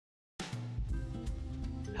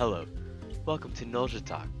Hello, welcome to Nolja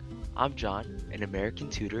Talk. I'm John, an American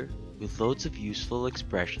tutor with loads of useful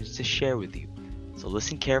expressions to share with you. So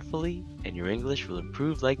listen carefully and your English will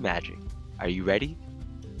improve like magic. Are you ready?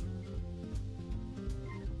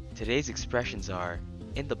 Today's expressions are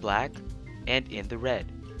in the black and in the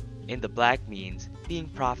red. In the black means being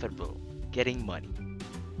profitable, getting money.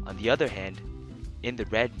 On the other hand, in the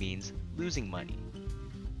red means losing money.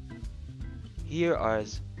 Here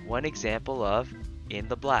is one example of in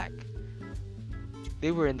the black.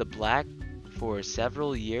 They were in the black for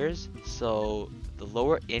several years, so the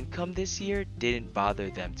lower income this year didn't bother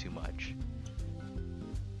them too much.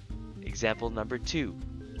 Example number 2,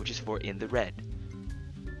 which is for in the red.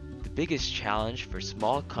 The biggest challenge for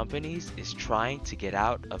small companies is trying to get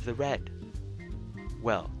out of the red.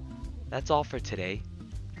 Well, that's all for today.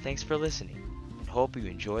 Thanks for listening, and hope you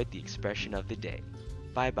enjoyed the expression of the day.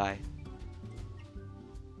 Bye bye.